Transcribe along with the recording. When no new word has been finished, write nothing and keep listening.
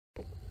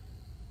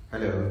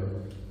Hello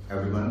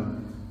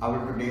everyone.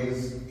 Our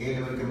today's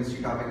A-level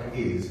chemistry topic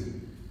is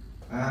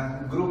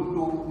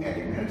group 2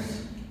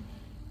 elements,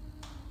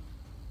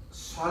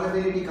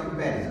 solubility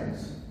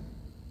comparisons.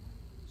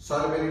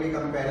 Solubility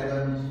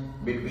comparisons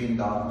between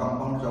the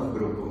compounds of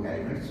group 2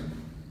 elements.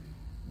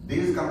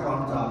 These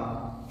compounds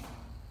are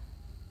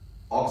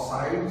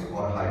oxides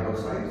or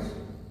hydroxides,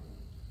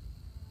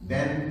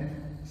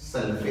 then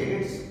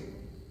sulfates,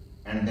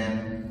 and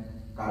then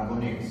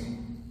carbonates.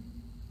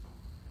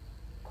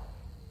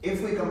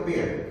 If we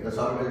compare the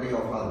solubility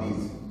of all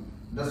these,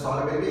 the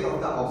solubility of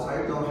the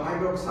oxides or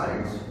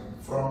hydroxides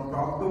from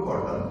top to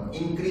bottom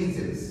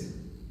increases.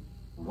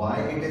 Why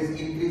it is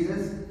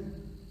increases?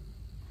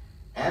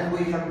 As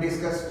we have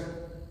discussed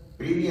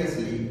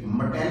previously,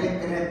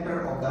 metallic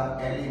character of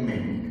the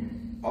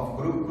element of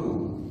group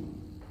 2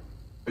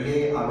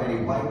 play a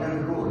very vital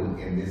role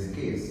in this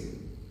case.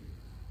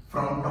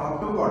 From top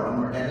to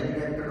bottom, metallic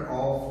character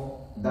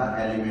of the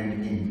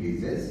element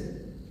increases.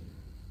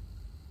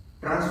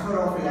 Transfer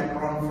of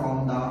electron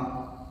from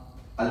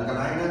the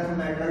alkaline earth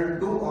metal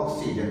to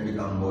oxygen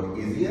become more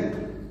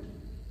easier,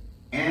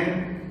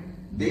 and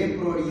they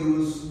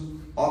produce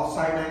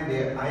oxide and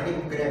their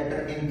ionic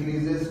character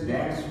increases.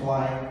 That's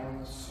why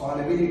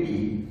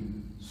solubility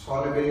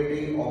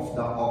of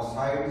the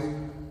oxides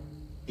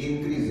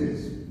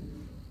increases.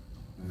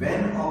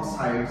 When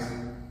oxides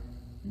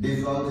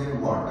dissolve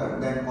in water,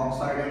 then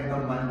oxide ion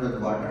combined with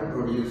water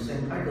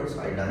producing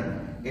hydroxide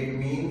ion. It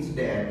means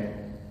that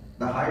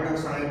the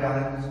hydroxide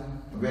ions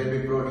will be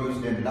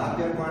produced in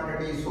larger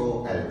quantity,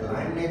 so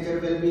alkaline nature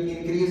will be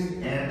increased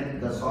and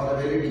the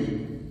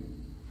solubility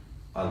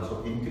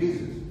also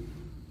increases.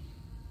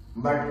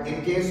 But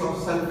in case of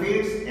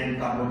sulfates and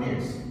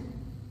carbonates,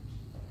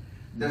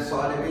 the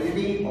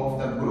solubility of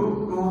the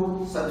group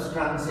 2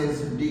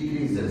 substances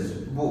decreases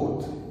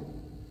both,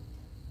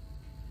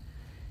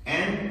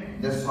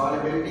 and the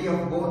solubility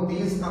of both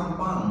these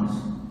compounds,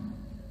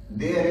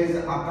 there is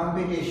a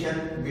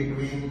competition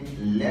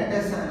between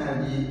lattice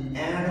energy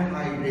and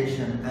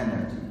hydration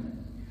energy.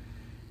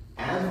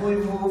 As we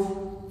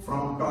move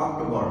from top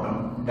to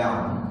bottom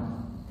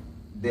down,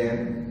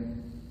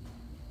 then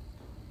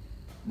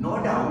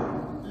no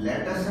doubt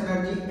lattice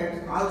energy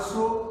it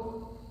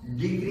also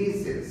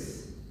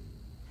decreases,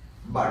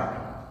 but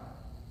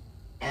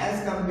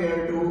as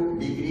compared to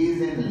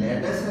decrease in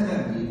lattice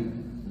energy,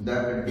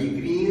 the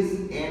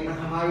decrease in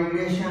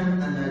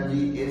hydration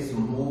energy is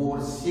more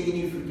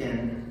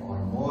significant or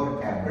more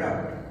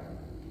abrupt.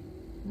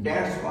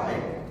 That's why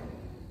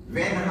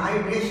when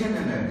hydration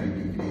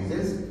energy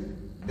decreases,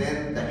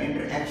 then the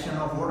interaction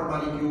of water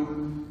molecule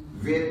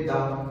with the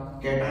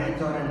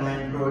cations or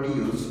anion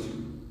produced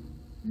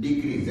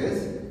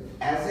decreases.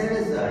 As a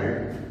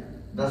result,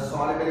 the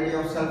solubility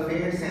of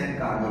sulfates and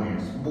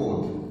carbonates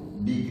both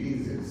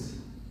decreases.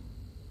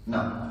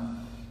 Now,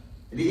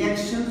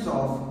 reactions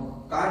of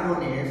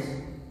carbonates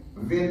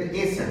with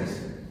acids.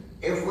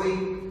 If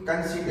we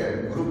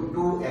consider group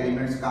 2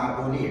 elements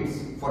carbonates,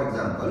 for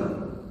example,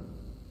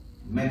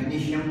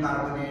 magnesium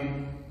carbonate,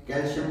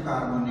 calcium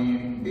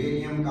carbonate,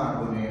 barium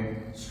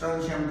carbonate,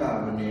 strontium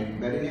carbonate,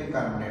 beryllium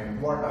carbonate,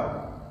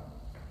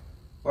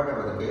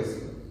 whatever the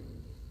case,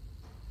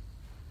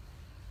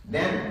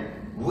 then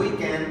we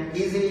can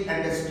easily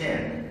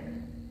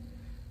understand,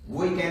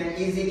 we can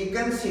easily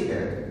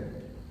consider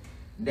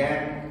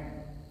that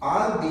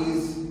all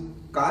these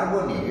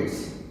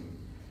carbonates,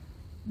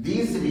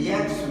 these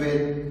reacts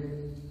with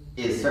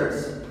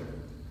acids,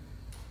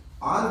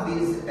 all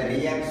these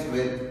reacts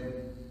with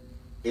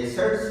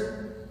acids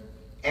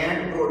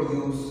and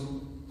produce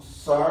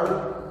salt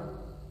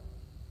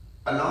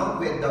along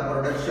with the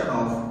production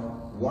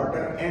of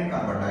water and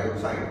carbon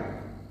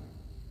dioxide.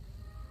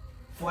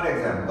 For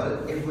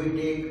example, if we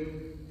take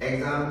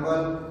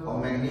example of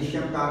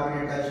magnesium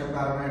carbonate, calcium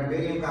carbonate,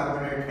 barium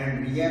carbonate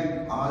and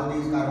react all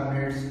these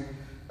carbonates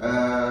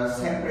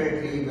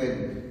separately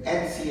with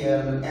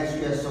HCl,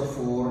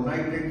 H2SO4,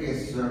 nitric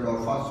acid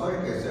or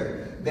phosphoric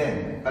acid,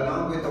 then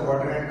along with the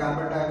water and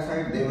carbon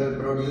dioxide they will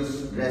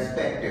produce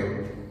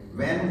respective.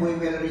 When we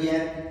will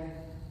react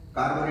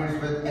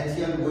carbonates with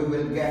HCl, we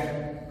will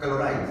get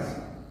chlorides,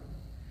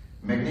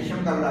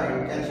 magnesium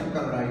chloride, calcium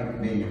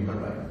chloride, barium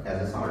chloride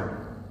as a salt.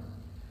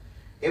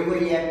 If we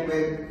react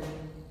with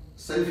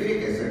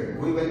sulfuric acid,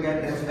 we will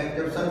get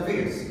respective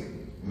sulfates,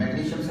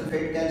 magnesium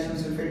sulfate, calcium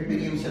sulfate,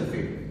 barium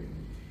sulfate.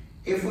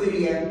 If we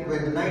react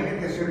with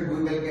nitric acid,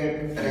 we will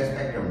get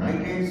respective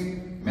nitrates,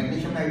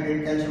 magnesium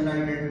nitrate, calcium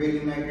nitrate,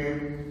 barium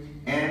nitrate.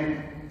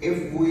 And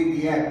if we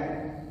react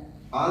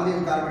all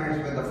these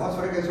carbonates with the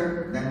phosphoric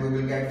acid, then we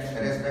will get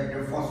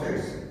respective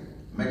phosphates,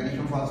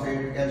 magnesium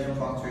phosphate, calcium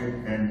phosphate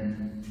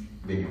and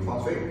barium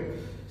phosphate.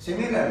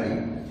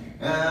 Similarly,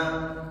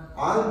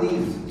 all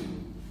these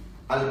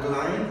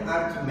alkaline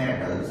earth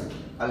metals,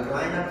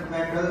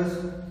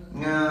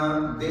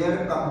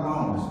 their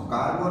compounds,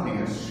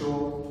 carbonates,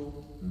 show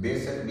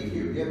basic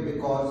behavior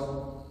because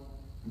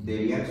they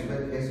react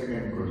with acid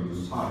and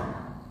produce salt.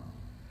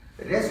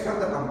 The rest of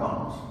the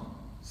compounds,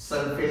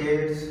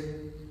 sulfates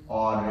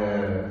or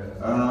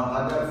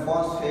other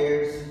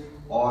phosphates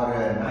or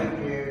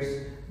nitrates,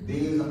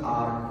 these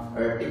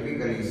are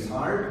typically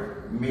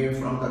salt made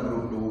from the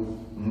group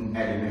 2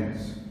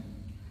 elements.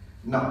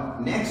 Now,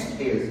 next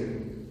is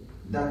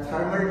the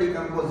thermal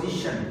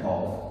decomposition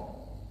of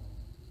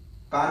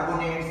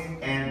carbonates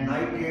and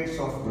nitrates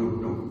of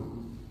group 2.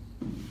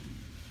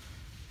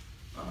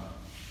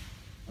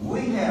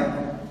 We have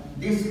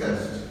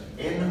discussed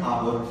in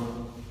our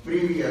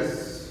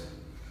previous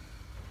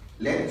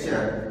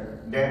lecture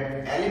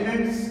that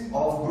elements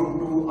of group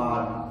 2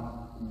 are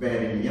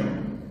beryllium,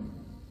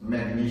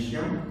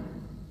 magnesium,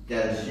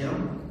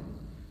 calcium,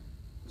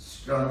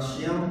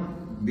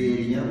 strontium,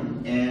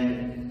 barium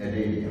and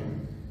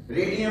radium.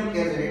 Radium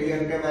is a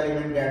radioactive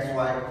element, that's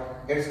why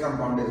its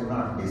compound is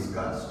not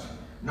discussed.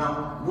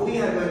 Now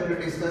we are going to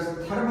discuss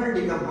thermal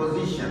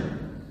decomposition.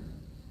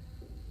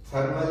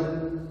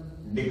 Thermal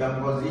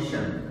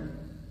decomposition.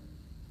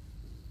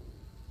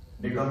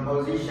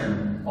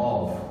 Decomposition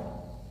of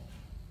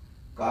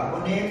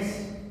carbonates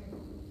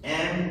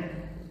and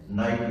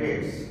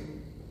nitrates.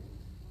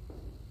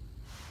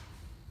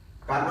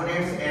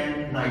 Carbonates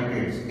and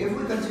nitrates. If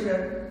we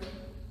consider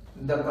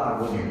the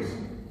carbonates,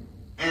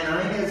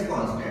 anion is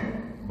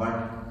constant,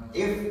 but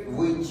if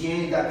we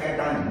change the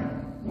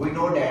cation, we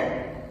know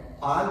that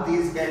all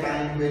these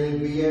cations will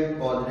be a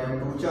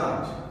positive 2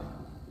 charge.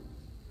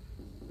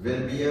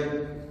 Will be a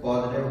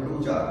positive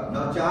 2 charge.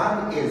 Now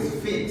charge is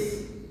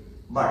fixed,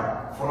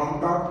 but from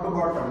top to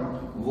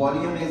bottom,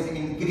 volume is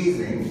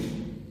increasing.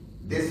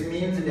 This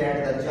means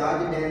that the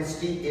charge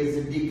density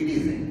is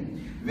decreasing.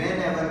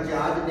 Whenever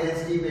charge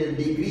density will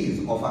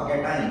decrease of a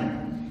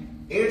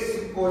cation,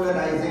 its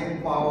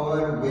polarizing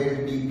power will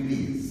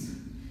decrease.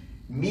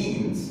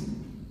 Means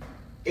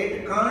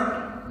it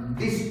can't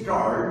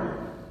distort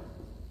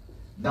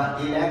the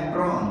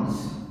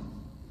electrons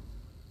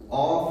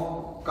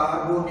of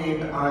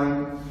carbonate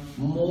ion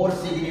more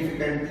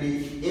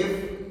significantly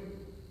if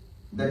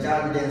the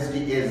charge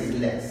density is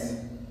less.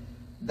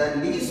 The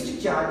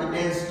least charge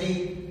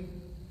density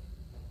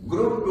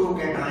group 2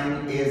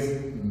 cation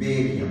is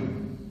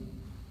barium,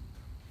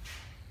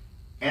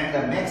 and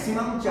the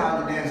maximum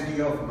charge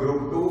density of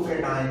group 2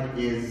 cation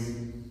is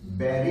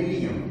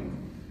beryllium.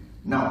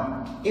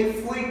 Now,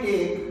 if we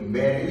take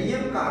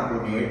beryllium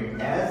carbonate,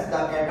 as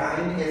the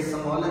cation is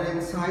smaller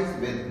in size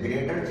with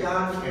greater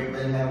charge, it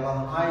will have a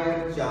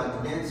higher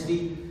charge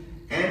density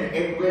and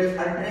it will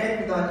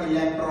attract the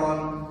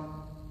electron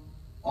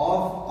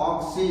of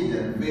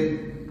oxygen with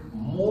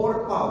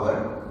more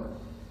power,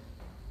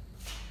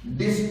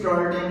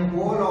 distorting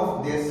whole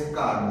of this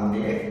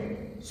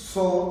carbonate.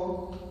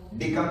 So,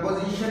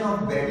 decomposition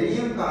of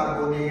beryllium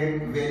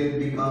carbonate will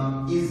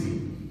become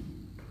easy.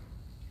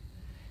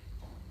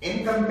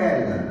 In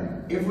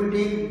comparison, if we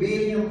take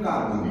barium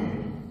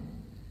carbonate,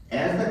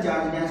 as the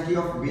charge density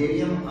of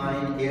barium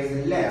ion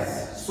is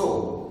less,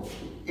 so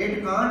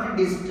it can't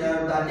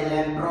disturb the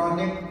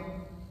electronic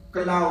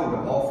cloud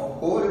of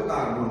whole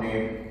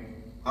carbonate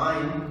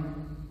ion.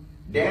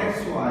 That's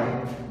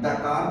why the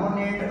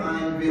carbonate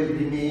ion will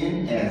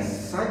remain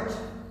as such,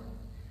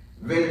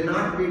 will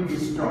not be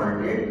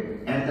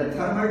distorted, and the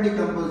thermal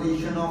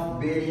decomposition of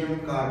barium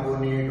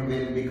carbonate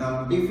will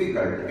become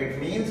difficult. It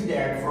means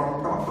that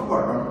from top to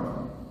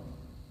bottom,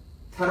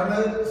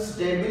 thermal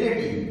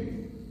stability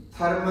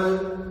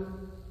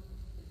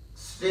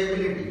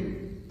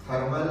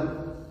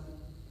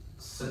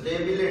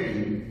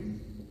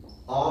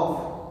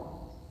of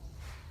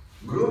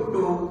group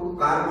 2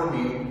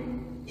 carbonate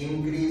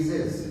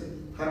increases.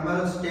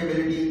 Thermal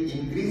stability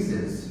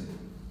increases,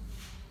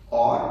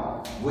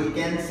 or we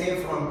can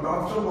say from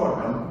top to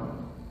bottom,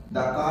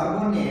 the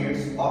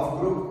carbonates of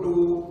group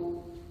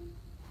 2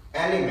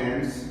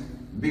 elements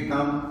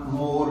become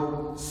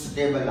more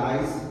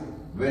stabilized,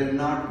 will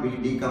not be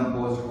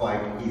decomposed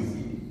quite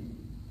easily.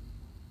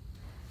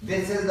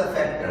 This is the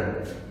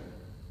factor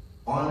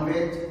on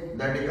which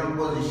the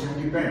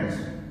decomposition depends.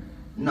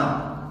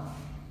 Now,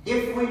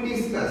 if we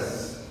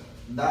discuss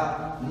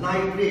the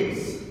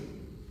nitrates,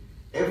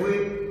 if we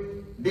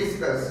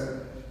discuss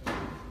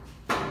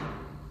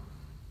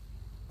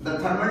the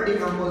thermal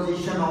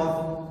decomposition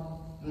of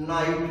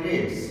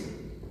nitrates,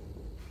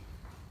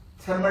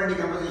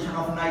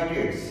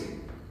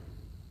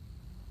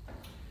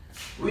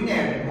 we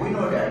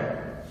know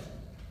that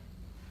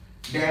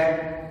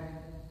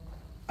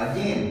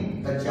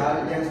again the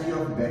charge density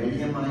of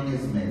beryllium ion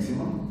is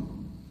maximum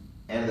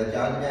and the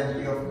charge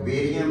density of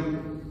barium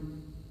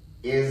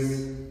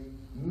is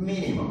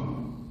minimum.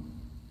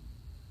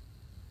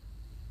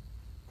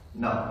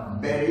 Now,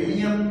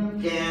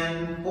 beryllium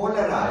can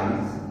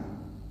polarize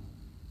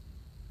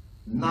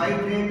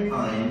nitrate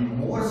ion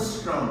more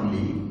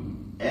strongly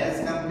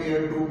as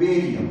compared to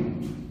barium.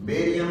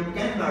 Barium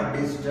cannot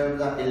disturb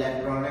the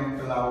electronic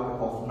cloud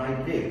of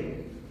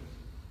nitrate.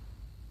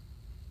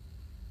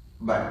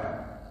 But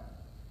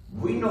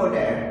we know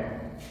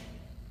that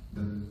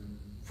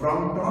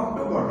from top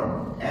to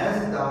bottom,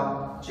 as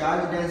the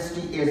charge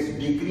density is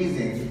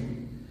decreasing,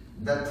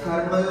 the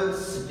thermal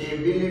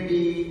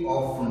stability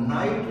of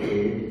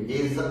nitrate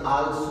is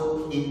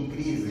also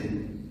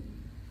increasing.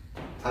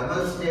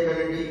 thermal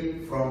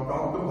stability from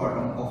top to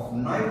bottom of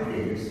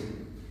nitrates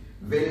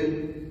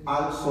will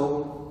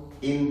also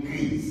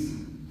increase,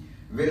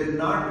 will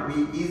not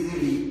be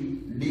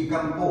easily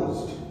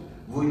decomposed.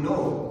 We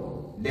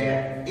know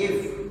that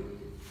if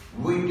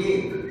we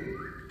take,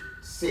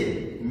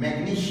 say,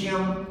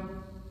 magnesium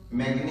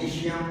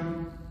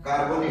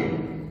carbonate,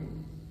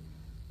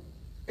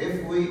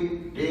 if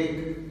we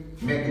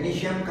take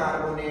magnesium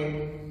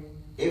carbonate,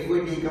 if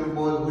we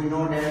decompose, we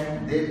know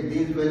that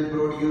these will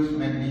produce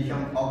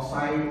magnesium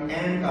oxide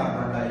and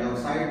carbon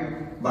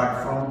dioxide,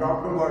 but from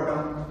top to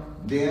bottom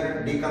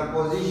their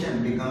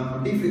decomposition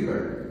becomes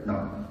difficult.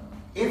 Now,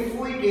 if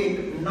we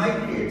take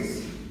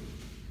nitrates,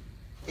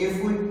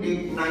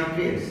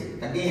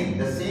 again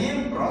the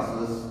same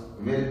process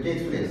will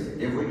take place.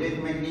 If we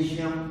take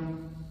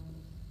magnesium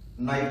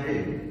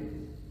nitrate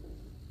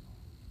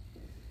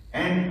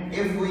and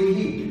if we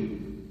heat,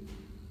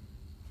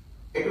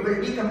 it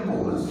will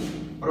decompose,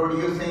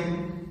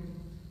 producing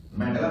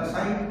metal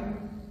oxide,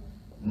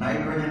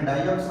 nitrogen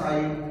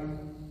dioxide,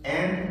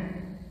 and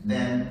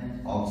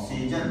then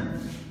oxygen.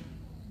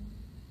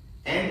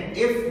 And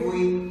if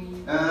we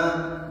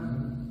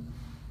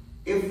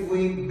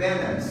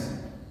balance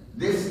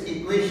this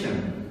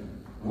equation,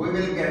 we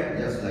will get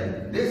just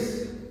like this.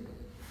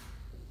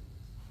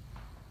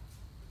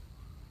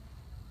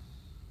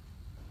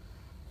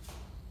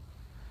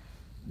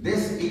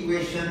 This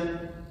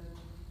equation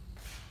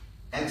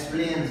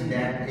explains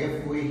that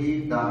if we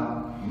heat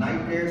the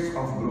nitrates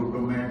of group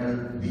 2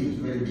 metal, these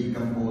will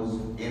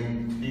decompose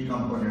in three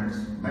components: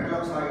 metal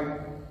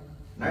oxide,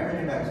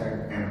 nitrogen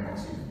dioxide, and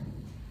oxygen.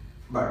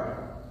 But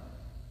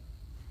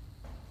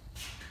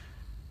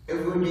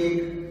if we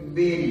take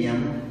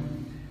barium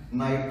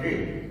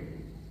nitrate,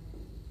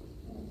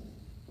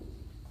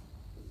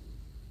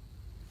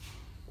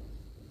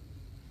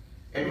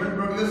 it will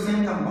produce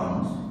same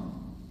compounds,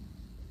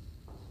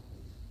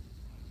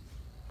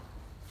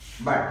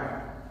 but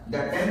the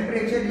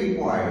temperature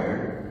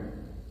required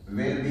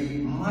will be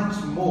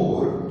much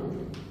more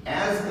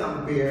as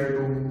compared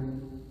to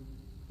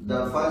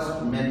the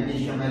first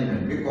magnesium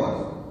element,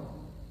 because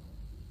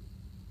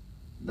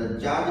the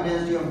charge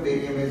density of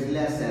barium is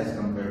less as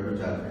compared to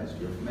charge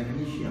density of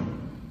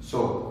magnesium.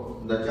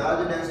 So the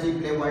charge density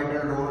play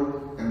vital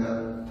role in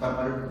the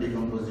thermal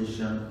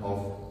decomposition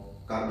of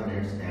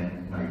carbonates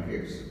and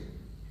nitrates.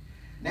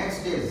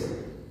 Next is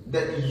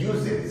the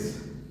uses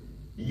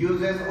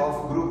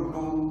of group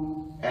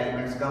 2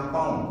 elements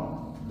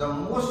compound. The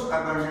most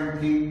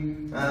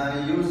abundantly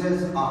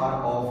uses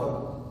are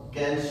of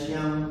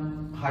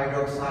calcium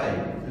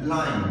hydroxide,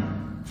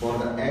 lime. For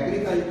the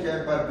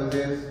agriculture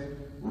purposes,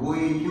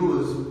 we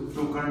use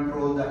to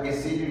control the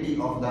acidity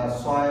of the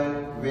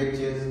soil, which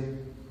is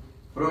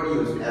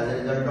produced as a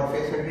result of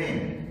acid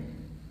rain.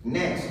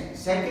 Next,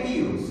 second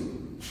use,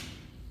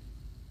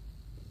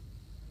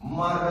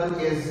 marble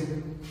is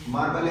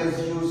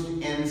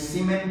used in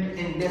cement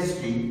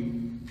industry.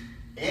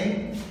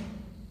 In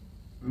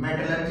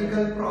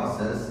metallurgical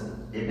process,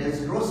 it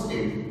is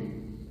roasted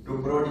to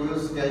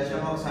produce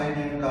calcium oxide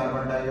and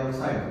carbon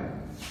dioxide.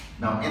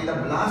 Now, in the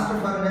blast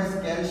furnace,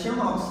 calcium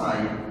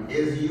oxide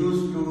is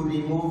used to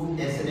remove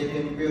acidic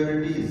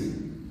impurities.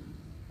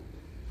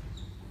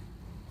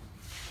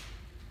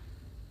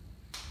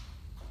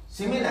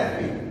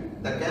 Similarly,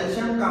 the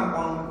calcium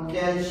compound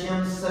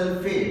calcium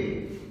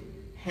sulfate,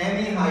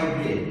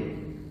 hemihydrate,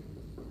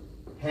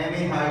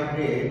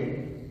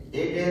 it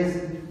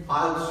is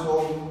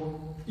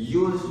also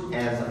used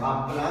as a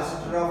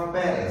plaster of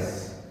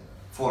Paris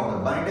for the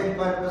binding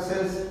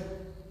purposes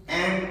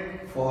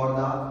and for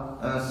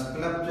the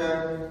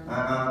sculpture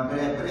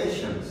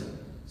preparations.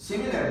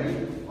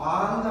 Similarly,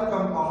 all the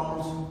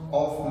compounds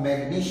of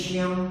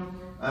magnesium,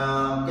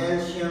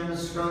 calcium,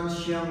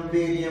 strontium,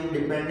 barium,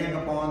 depending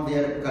upon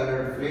their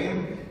color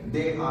flame,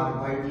 they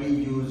are widely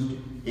used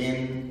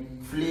in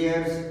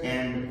flares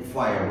and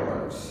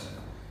fireworks.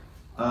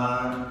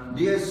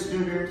 Dear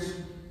students,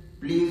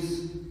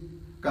 please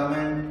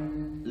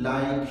comment,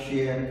 like,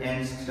 share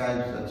and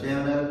subscribe to the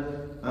channel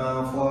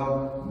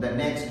for the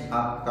next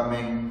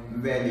upcoming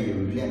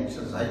value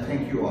lectures. I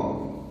thank you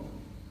all.